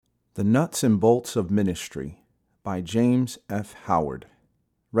The Nuts and Bolts of Ministry by James F. Howard.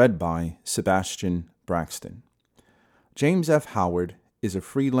 Read by Sebastian Braxton. James F. Howard is a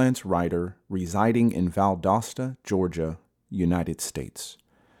freelance writer residing in Valdosta, Georgia, United States.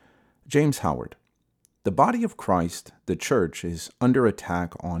 James Howard. The body of Christ, the church, is under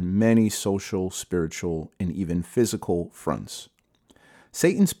attack on many social, spiritual, and even physical fronts.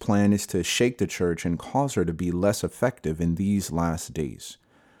 Satan's plan is to shake the church and cause her to be less effective in these last days.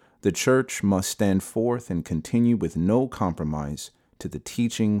 The church must stand forth and continue with no compromise to the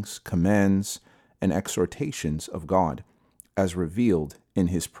teachings, commands, and exhortations of God, as revealed in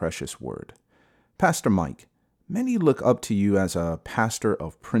His precious word. Pastor Mike, many look up to you as a pastor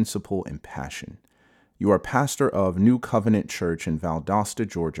of principle and passion. You are pastor of New Covenant Church in Valdosta,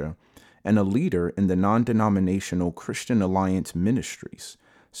 Georgia, and a leader in the non-denominational Christian Alliance Ministries,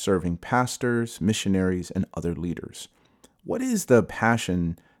 serving pastors, missionaries, and other leaders. What is the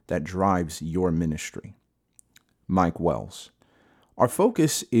passion that drives your ministry? Mike Wells. Our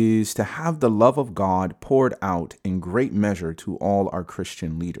focus is to have the love of God poured out in great measure to all our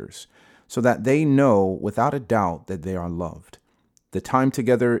Christian leaders, so that they know without a doubt that they are loved. The time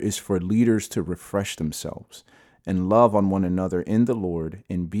together is for leaders to refresh themselves and love on one another in the Lord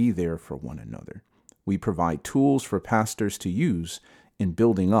and be there for one another. We provide tools for pastors to use in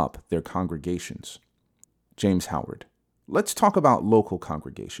building up their congregations. James Howard. Let's talk about local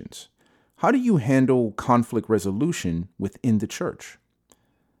congregations. How do you handle conflict resolution within the church?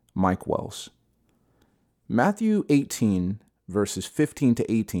 Mike Wells. Matthew 18, verses 15 to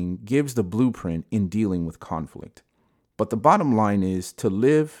 18 gives the blueprint in dealing with conflict. But the bottom line is to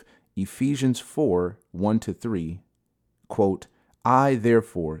live Ephesians 4, 1 to 3, quote, I,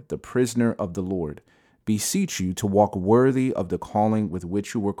 therefore, the prisoner of the Lord, beseech you to walk worthy of the calling with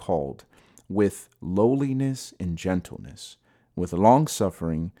which you were called, with lowliness and gentleness, with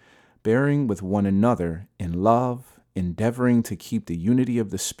long-suffering, bearing with one another in love, endeavoring to keep the unity of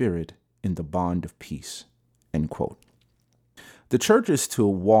the Spirit in the bond of peace. End quote. The church is to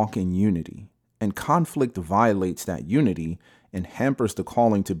walk in unity, and conflict violates that unity and hampers the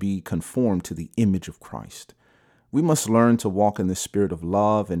calling to be conformed to the image of Christ. We must learn to walk in the spirit of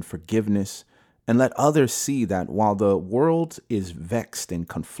love and forgiveness, and let others see that while the world is vexed and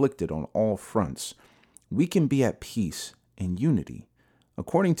conflicted on all fronts, we can be at peace and unity.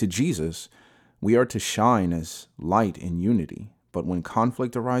 According to Jesus, we are to shine as light in unity, but when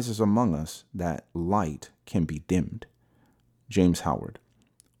conflict arises among us, that light can be dimmed. James Howard.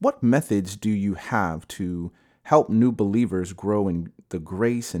 What methods do you have to help new believers grow in the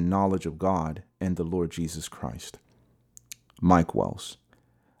grace and knowledge of God and the Lord Jesus Christ? Mike Wells.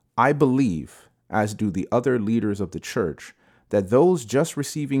 I believe, as do the other leaders of the church, that those just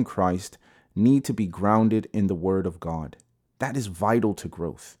receiving Christ need to be grounded in the Word of God. That is vital to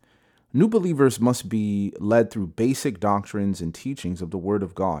growth. New believers must be led through basic doctrines and teachings of the Word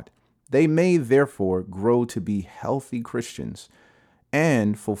of God. They may therefore grow to be healthy Christians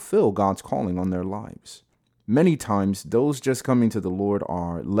and fulfill God's calling on their lives. Many times, those just coming to the Lord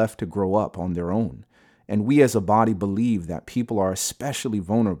are left to grow up on their own, and we as a body believe that people are especially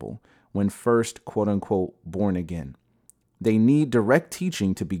vulnerable when first, quote unquote, born again. They need direct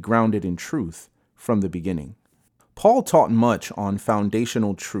teaching to be grounded in truth from the beginning. Paul taught much on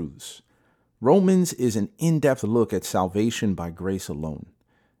foundational truths. Romans is an in-depth look at salvation by grace alone.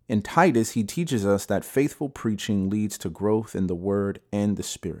 In Titus, he teaches us that faithful preaching leads to growth in the Word and the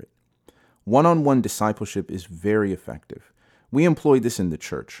Spirit. One-on-one discipleship is very effective. We employ this in the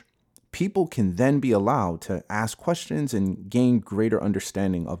church. People can then be allowed to ask questions and gain greater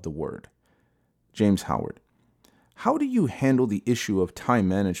understanding of the Word. James Howard. How do you handle the issue of time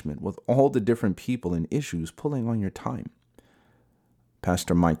management with all the different people and issues pulling on your time?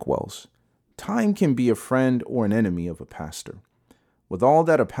 Pastor Mike Wells. Time can be a friend or an enemy of a pastor. With all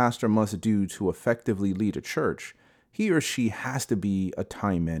that a pastor must do to effectively lead a church, he or she has to be a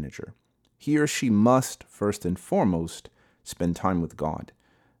time manager. He or she must, first and foremost, spend time with God.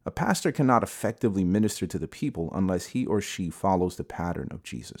 A pastor cannot effectively minister to the people unless he or she follows the pattern of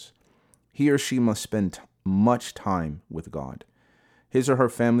Jesus. He or she must spend much time with God. His or her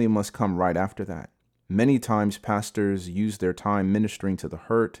family must come right after that. Many times, pastors use their time ministering to the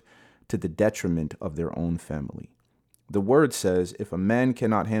hurt, to the detriment of their own family. The word says, if a man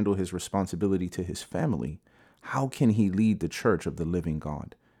cannot handle his responsibility to his family, how can he lead the church of the living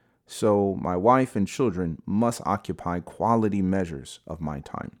God? So my wife and children must occupy quality measures of my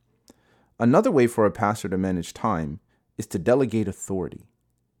time. Another way for a pastor to manage time is to delegate authority.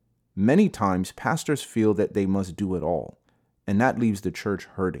 Many times, pastors feel that they must do it all, and that leaves the church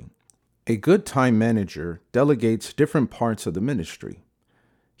hurting. A good time manager delegates different parts of the ministry.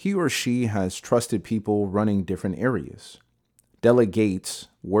 He or she has trusted people running different areas. Delegates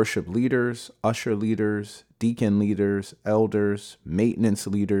worship leaders, usher leaders, deacon leaders, elders, maintenance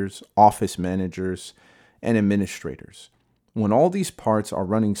leaders, office managers, and administrators. When all these parts are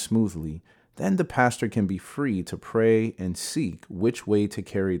running smoothly, then the pastor can be free to pray and seek which way to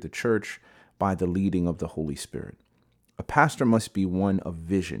carry the church by the leading of the Holy Spirit. A pastor must be one of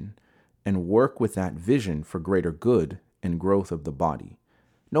vision and work with that vision for greater good and growth of the body.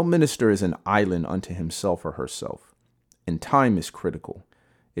 No minister is an island unto himself or herself, and time is critical.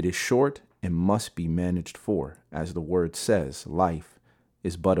 It is short and must be managed for, as the word says, life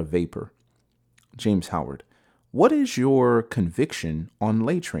is but a vapor. James Howard, what is your conviction on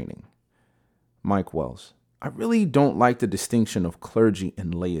lay training? Mike Wells, I really don't like the distinction of clergy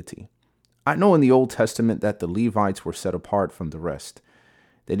and laity. I know in the Old Testament that the Levites were set apart from the rest.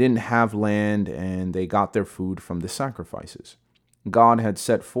 They didn't have land and they got their food from the sacrifices. God had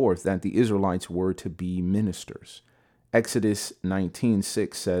set forth that the Israelites were to be ministers. Exodus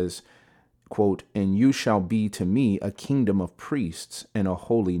 19:6 says, quote, "And you shall be to me a kingdom of priests and a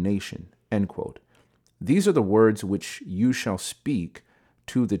holy nation," end quote. These are the words which you shall speak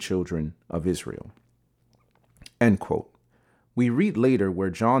to the children of Israel, end quote. We read later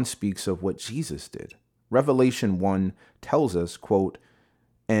where John speaks of what Jesus did. Revelation 1 tells us, quote,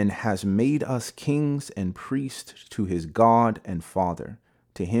 "And has made us kings and priests to his God and Father.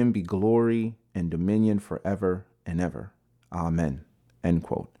 To him be glory and dominion forever and ever. Amen," end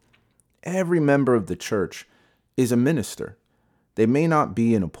quote. Every member of the church is a minister. They may not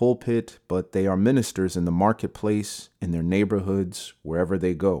be in a pulpit, but they are ministers in the marketplace, in their neighborhoods, wherever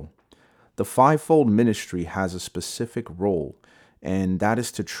they go. The fivefold ministry has a specific role, and that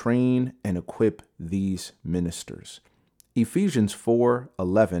is to train and equip these ministers. Ephesians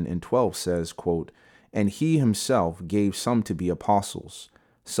 4:11 and 12 says, quote, "And he himself gave some to be apostles,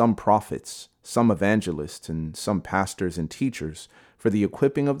 some prophets, some evangelists, and some pastors and teachers for the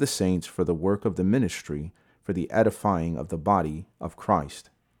equipping of the saints for the work of the ministry, for the edifying of the body of Christ,"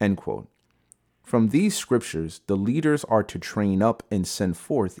 end quote. From these scriptures, the leaders are to train up and send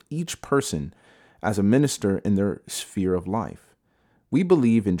forth each person as a minister in their sphere of life. We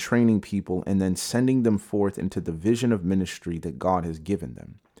believe in training people and then sending them forth into the vision of ministry that God has given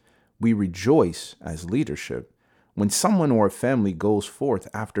them. We rejoice as leadership when someone or a family goes forth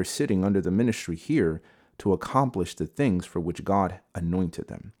after sitting under the ministry here to accomplish the things for which God anointed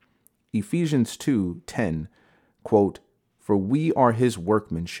them. Ephesians 2:10, quote, "For we are his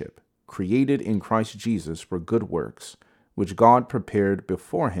workmanship, created in Christ Jesus for good works, which God prepared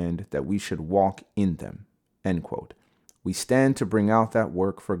beforehand that we should walk in them," end quote. We stand to bring out that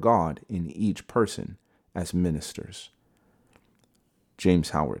work for God in each person as ministers. James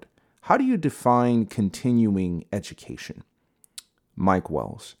Howard, how do you define continuing education? Mike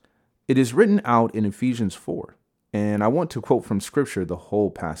Wells, it is written out in Ephesians 4, and I want to quote from Scripture the whole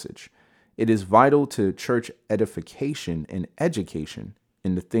passage. It is vital to church edification and education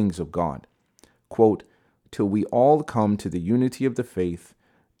in the things of God. Quote, "Till we all come to the unity of the faith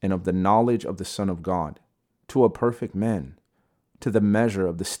and of the knowledge of the Son of God, to a perfect man, to the measure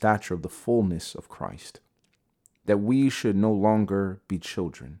of the stature of the fullness of Christ, that we should no longer be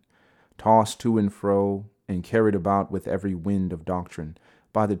children, tossed to and fro and carried about with every wind of doctrine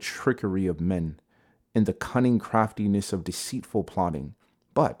by the trickery of men, in the cunning craftiness of deceitful plotting,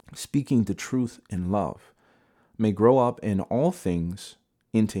 but speaking the truth in love, may grow up in all things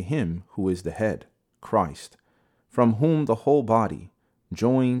into him who is the head, Christ, from whom the whole body,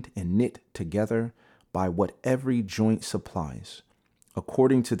 joined and knit together by what every joint supplies,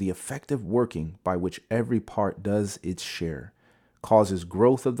 according to the effective working by which every part does its share, causes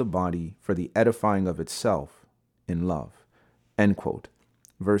growth of the body for the edifying of itself in love," end quote.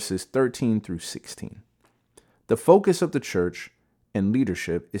 Verses 13 through 16. The focus of the church and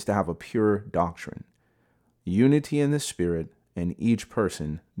leadership is to have a pure doctrine, unity in the Spirit, and each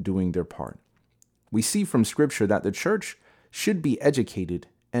person doing their part. We see from Scripture that the church should be educated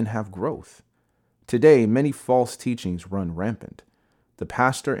and have growth. Today, many false teachings run rampant. The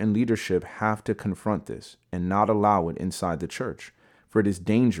pastor and leadership have to confront this and not allow it inside the church, for it is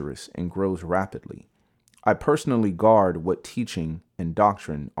dangerous and grows rapidly. I personally guard what teaching and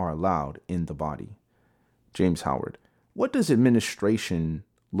doctrine are allowed in the body. James Howard, what does administration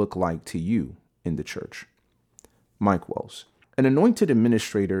look like to you in the church? Mike Wells, an anointed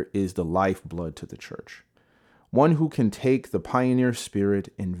administrator is the lifeblood to the church. One who can take the pioneer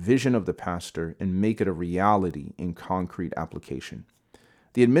spirit and vision of the pastor and make it a reality in concrete application.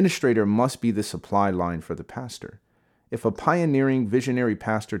 The administrator must be the supply line for the pastor. If a pioneering, visionary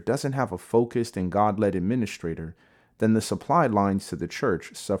pastor doesn't have a focused and God-led administrator, then the supply lines to the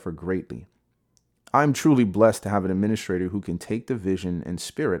church suffer greatly. I'm truly blessed to have an administrator who can take the vision and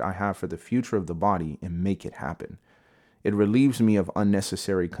spirit I have for the future of the body and make it happen. It relieves me of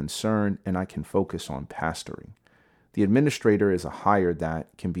unnecessary concern, and I can focus on pastoring. The administrator is a hire that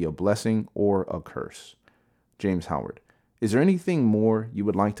can be a blessing or a curse. James Howard. Is there anything more you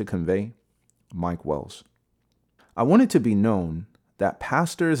would like to convey? Mike Wells. I want it to be known that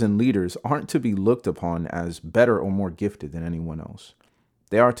pastors and leaders aren't to be looked upon as better or more gifted than anyone else.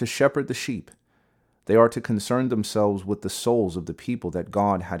 They are to shepherd the sheep. They are to concern themselves with the souls of the people that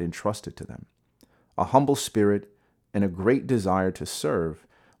God had entrusted to them. A humble spirit and a great desire to serve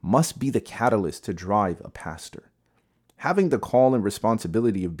must be the catalyst to drive a pastor. Having the call and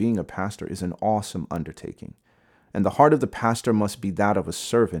responsibility of being a pastor is an awesome undertaking, and the heart of the pastor must be that of a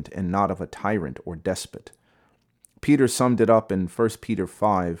servant and not of a tyrant or despot. Peter summed it up in 1 Peter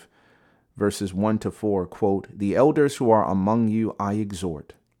 5, verses 1-4, quote, "The elders who are among you I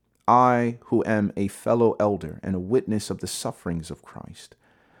exhort, I who am a fellow elder and a witness of the sufferings of Christ,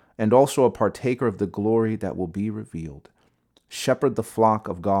 and also a partaker of the glory that will be revealed. Shepherd the flock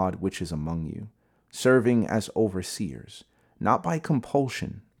of God which is among you, serving as overseers, not by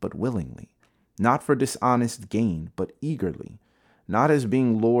compulsion, but willingly, not for dishonest gain, but eagerly, not as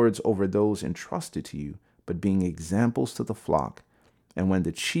being lords over those entrusted to you, but being examples to the flock. And when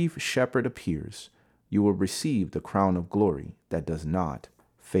the chief shepherd appears, you will receive the crown of glory that does not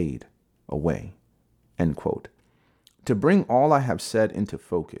fade away." End quote. To bring all I have said into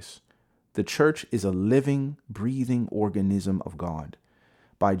focus, the church is a living, breathing organism of God,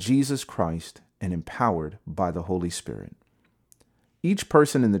 by Jesus Christ and empowered by the Holy Spirit. Each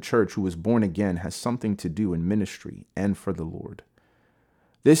person in the church who is born again has something to do in ministry and for the Lord.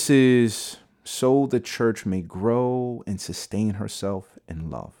 This is so the church may grow and sustain herself in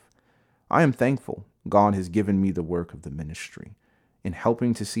love. I am thankful God has given me the work of the ministry in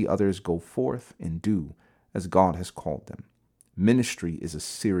helping to see others go forth and do as God has called them. Ministry is a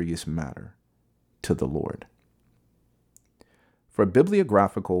serious matter to the Lord. For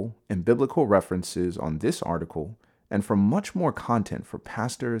bibliographical and biblical references on this article, and for much more content for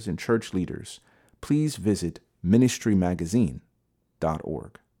pastors and church leaders, please visit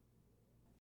ministrymagazine.org.